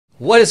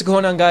What is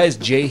going on, guys?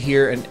 Jay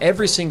here, and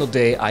every single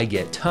day I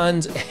get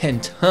tons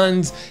and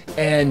tons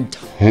and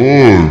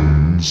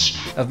tons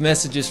of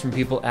messages from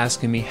people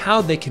asking me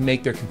how they can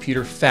make their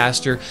computer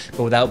faster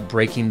but without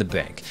breaking the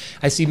bank.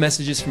 I see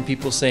messages from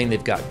people saying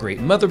they've got great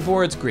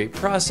motherboards, great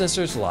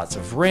processors, lots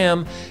of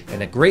RAM,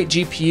 and a great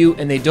GPU,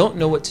 and they don't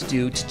know what to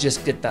do to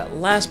just get that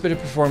last bit of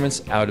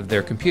performance out of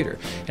their computer.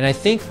 And I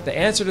think the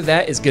answer to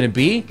that is going to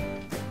be,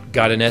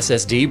 got an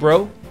SSD,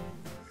 bro?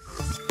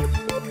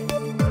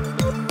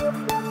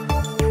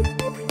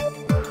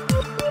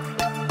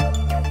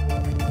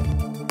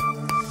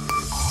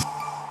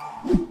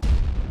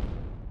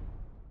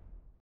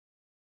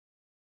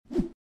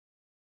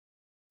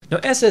 Now,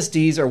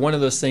 SSDs are one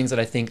of those things that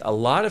I think a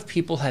lot of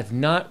people have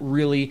not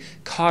really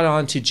caught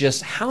on to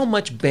just how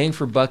much bang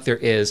for buck there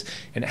is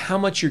and how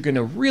much you're going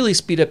to really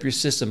speed up your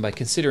system by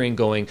considering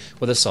going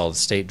with a solid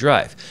state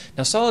drive.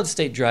 Now, solid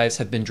state drives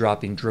have been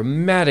dropping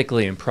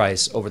dramatically in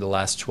price over the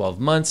last 12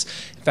 months.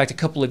 In fact, a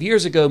couple of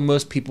years ago,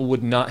 most people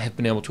would not have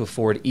been able to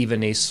afford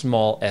even a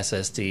small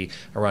SSD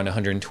around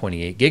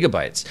 128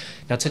 gigabytes.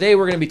 Now, today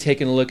we're going to be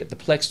taking a look at the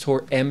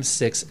Plextor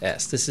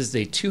M6S. This is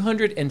a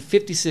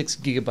 256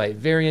 gigabyte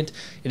variant.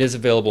 It is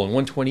available in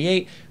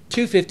 128,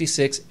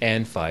 256,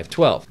 and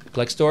 512.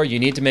 Plextor, you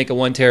need to make a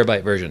 1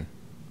 terabyte version.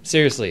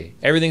 Seriously,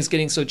 everything's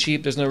getting so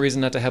cheap, there's no reason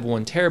not to have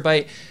 1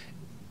 terabyte.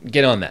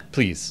 Get on that,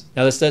 please.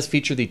 Now, this does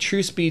feature the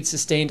TrueSpeed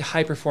Sustained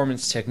High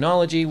Performance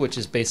technology, which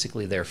is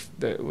basically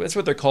that's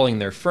what they're calling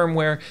their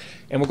firmware.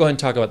 And we'll go ahead and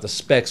talk about the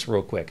specs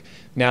real quick.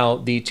 Now,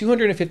 the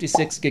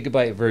 256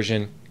 gigabyte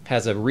version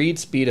has a read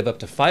speed of up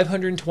to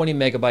 520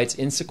 megabytes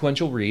in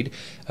sequential read,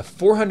 a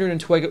 400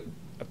 twiggle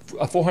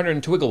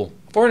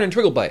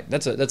byte.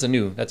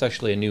 That's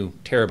actually a new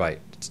terabyte.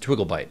 It's a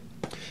twiggle byte.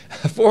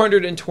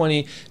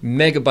 420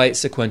 megabyte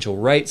sequential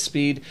write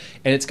speed,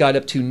 and it's got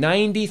up to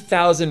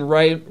 90,000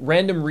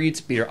 random read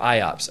speed, or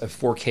IOPS, of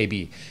 4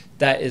 KB.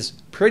 That is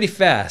pretty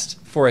fast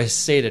for a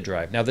SATA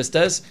drive. Now, this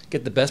does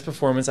get the best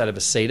performance out of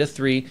a SATA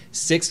 3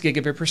 6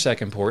 gigabit per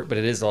second port, but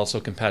it is also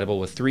compatible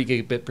with 3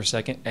 gigabit per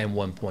second and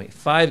 1.5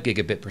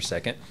 gigabit per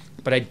second.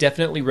 But I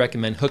definitely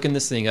recommend hooking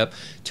this thing up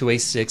to a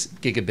 6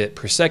 gigabit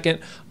per second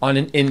on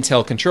an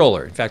Intel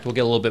controller. In fact, we'll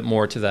get a little bit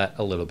more to that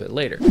a little bit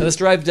later. Now, this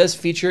drive does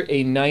feature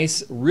a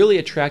nice, really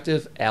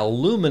attractive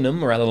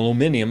aluminium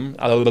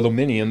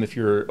if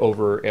you're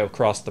over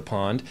across the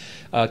pond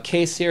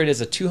case here. It is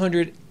a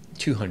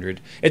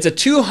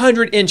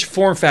 200-inch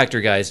form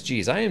factor, guys.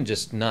 Geez, I am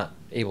just not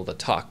able to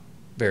talk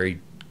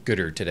very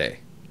gooder today.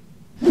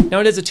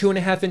 Now, it is a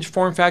 2.5-inch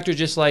form factor,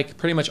 just like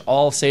pretty much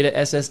all SATA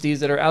SSDs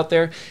that are out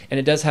there, and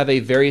it does have a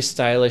very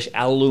stylish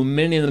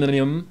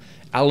aluminum.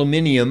 I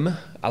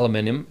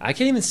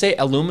can't even say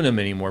aluminum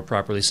anymore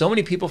properly. So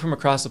many people from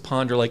across the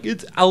pond are like,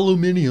 it's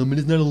aluminium, and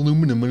it's not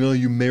aluminum, and all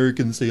you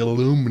Americans say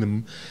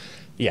aluminum.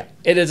 Yeah,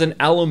 it is an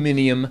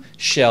aluminium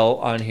shell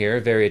on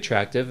here, very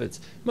attractive.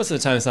 Most of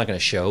the time it's not going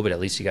to show, but at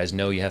least you guys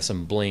know you have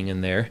some bling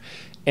in there.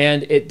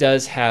 And it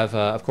does have,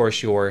 of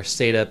course, your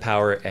SATA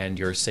power and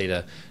your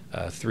SATA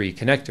 3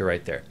 connector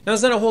right there. Now,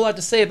 there's not a whole lot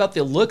to say about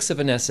the looks of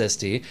an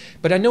SSD,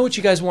 but I know what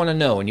you guys want to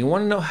know, and you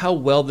want to know how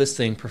well this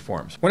thing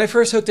performs. When I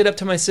first hooked it up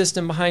to my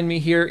system behind me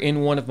here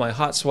in one of my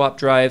hot swap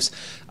drives,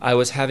 I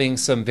was having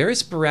some very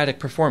sporadic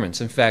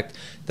performance. In fact,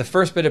 the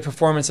first bit of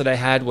performance that I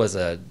had was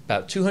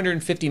about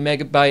 250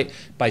 megabyte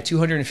by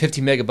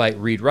 250 megabyte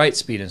read-write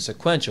speed in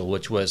sequential,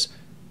 which was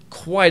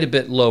quite a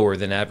bit lower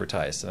than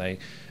advertised. And I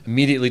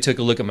immediately took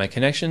a look at my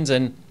connections,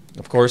 and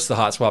of course, the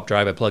hot swap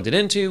drive I plugged it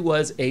into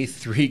was a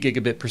 3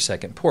 gigabit per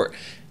second port.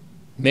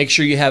 Make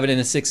sure you have it in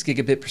a 6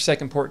 gigabit per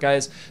second port,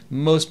 guys.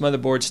 Most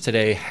motherboards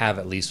today have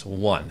at least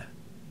 1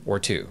 or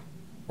 2,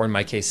 or in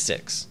my case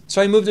 6.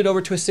 So I moved it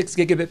over to a 6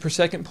 gigabit per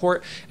second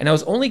port, and I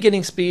was only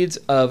getting speeds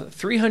of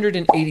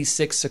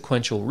 386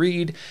 sequential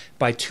read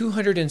by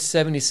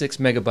 276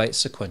 megabyte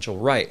sequential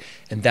write,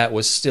 and that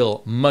was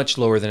still much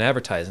lower than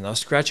advertised. And I was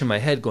scratching my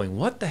head going,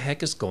 what the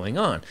heck is going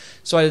on?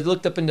 So I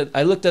looked up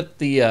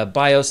the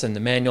BIOS and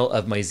the manual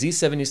of my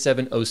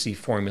Z77 OC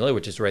formula,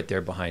 which is right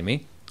there behind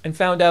me, and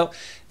found out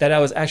that I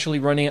was actually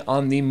running it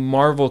on the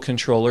Marvel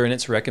controller, and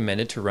it's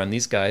recommended to run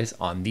these guys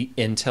on the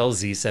Intel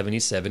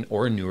Z77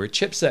 or newer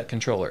chipset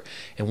controller.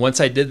 And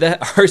once I did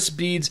that, our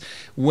speeds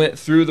went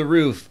through the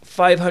roof.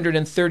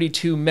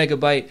 532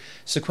 megabyte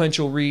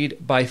sequential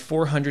read by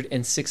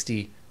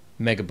 460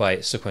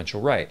 megabyte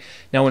sequential write.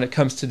 Now, when it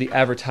comes to the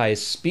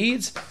advertised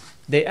speeds,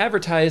 they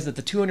advertise that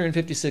the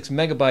 256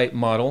 megabyte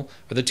model,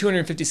 or the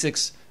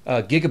 256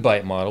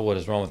 gigabyte model, what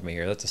is wrong with me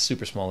here? That's a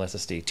super small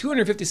SSD.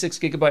 256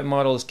 gigabyte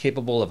model is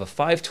capable of a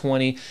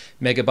 520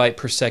 megabyte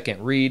per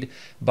second read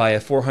by a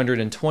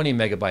 420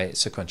 megabyte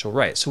sequential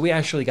write. So we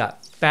actually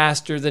got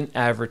faster than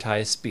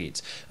advertised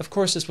speeds. Of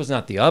course, this was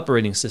not the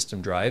operating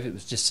system drive. It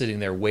was just sitting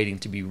there waiting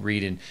to be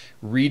reading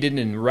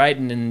and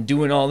writing and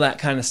doing all that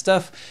kind of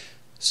stuff.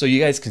 So you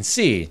guys can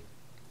see,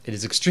 It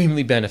is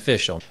extremely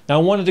beneficial. Now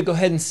I wanted to go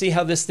ahead and see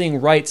how this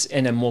thing writes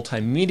in a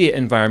multimedia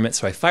environment,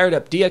 so I fired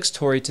up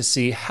DxTory to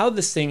see how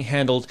this thing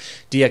handled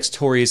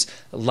DxTory's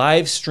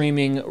live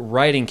streaming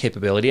writing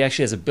capability. It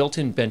actually has a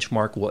built-in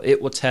benchmark.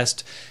 It will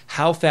test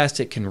how fast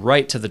it can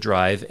write to the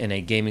drive in a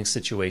gaming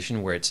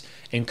situation where it's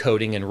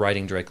encoding and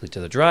writing directly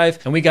to the drive.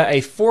 And we got a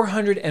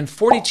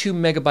 442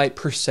 megabyte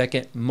per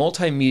second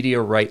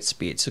multimedia write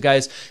speed. So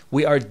guys,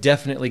 we are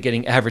definitely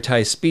getting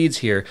advertised speeds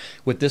here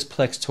with this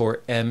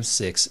Plextor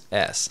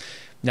M6S.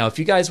 Now, if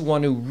you guys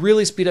want to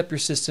really speed up your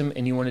system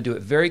and you want to do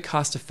it very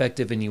cost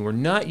effective and you are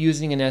not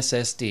using an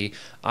SSD,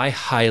 I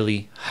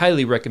highly,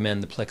 highly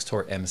recommend the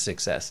Plextor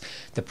M6S.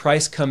 The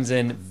price comes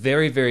in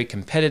very, very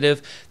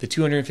competitive. The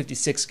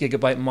 256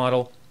 gigabyte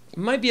model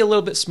might be a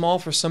little bit small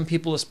for some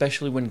people,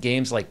 especially when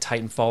games like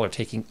Titanfall are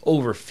taking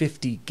over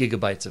 50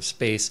 gigabytes of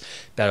space,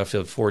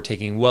 Battlefield 4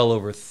 taking well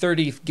over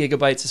 30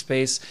 gigabytes of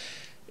space.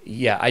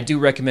 Yeah, I do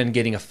recommend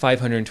getting a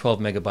 512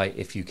 megabyte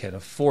if you can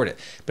afford it.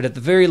 But at the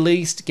very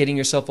least, getting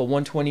yourself a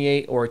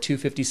 128 or a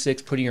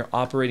 256, putting your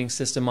operating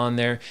system on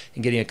there,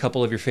 and getting a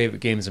couple of your favorite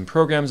games and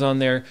programs on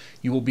there,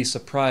 you will be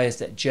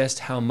surprised at just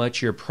how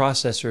much your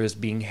processor is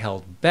being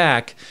held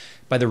back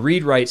by the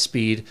read-write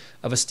speed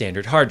of a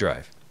standard hard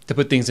drive. To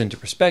put things into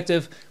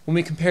perspective, when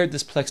we compared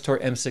this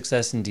Plextor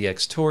M6S and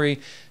DxTory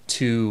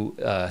to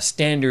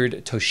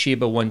standard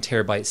Toshiba 1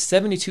 terabyte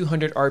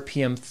 7200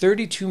 RPM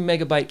 32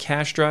 megabyte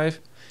cache drive,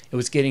 it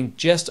was getting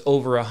just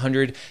over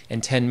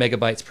 110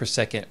 megabytes per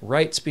second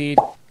write speed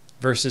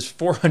versus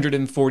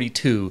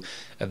 442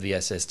 of the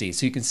SSD.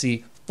 So you can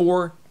see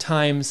 4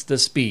 times the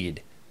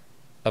speed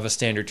of a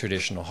standard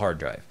traditional hard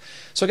drive.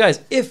 So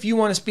guys, if you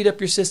want to speed up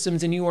your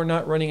systems and you are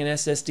not running an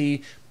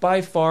SSD,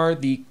 by far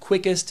the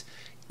quickest,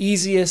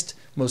 easiest,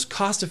 most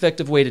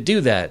cost-effective way to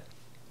do that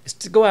is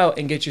to go out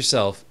and get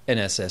yourself an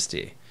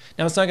SSD.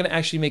 Now, it's not going to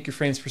actually make your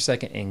frames per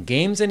second in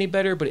games any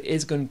better, but it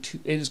is going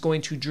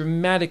to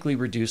dramatically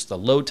reduce the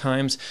load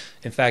times.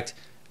 In fact,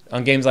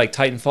 on games like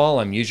Titanfall,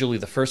 I'm usually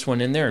the first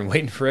one in there and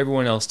waiting for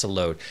everyone else to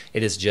load.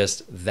 It is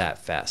just that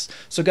fast.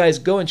 So guys,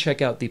 go and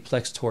check out the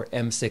Plextor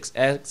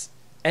M6S.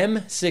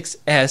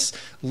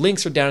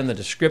 Links are down in the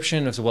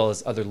description, as well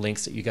as other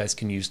links that you guys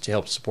can use to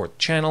help support the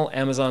channel,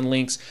 Amazon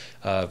links,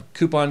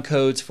 coupon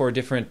codes for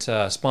different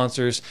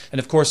sponsors, and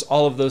of course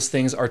all of those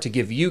things are to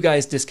give you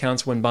guys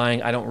discounts when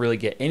buying. I don't really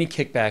get any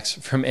kickbacks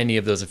from any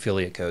of those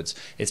affiliate codes.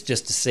 It's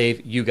just to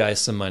save you guys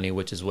some money,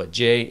 which is what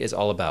Jay is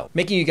all about.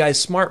 Making you guys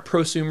smart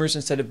prosumers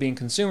instead of being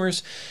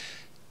consumers,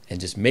 and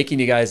just making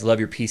you guys love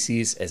your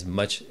PCs as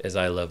much as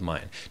I love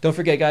mine. Don't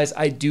forget, guys,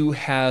 I do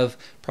have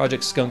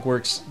Project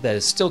Skunkworks that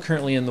is still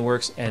currently in the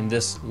works, and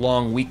this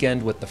long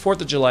weekend with the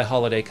 4th of July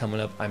holiday coming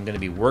up, I'm going to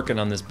be working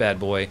on this bad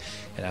boy,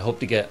 and I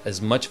hope to get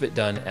as much of it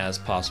done as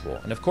possible.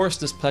 And of course,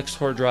 this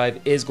Plextor drive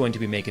is going to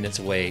be making its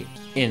way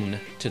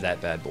into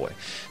that bad boy.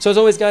 So as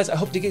always, guys, I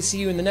hope to see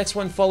you in the next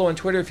one. Follow on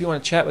Twitter if you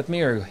want to chat with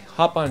me, or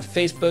hop on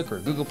Facebook or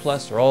Google+,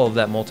 or all of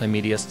that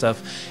multimedia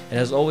stuff. And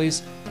as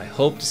always, I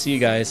hope to see you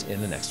guys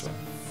in the next one.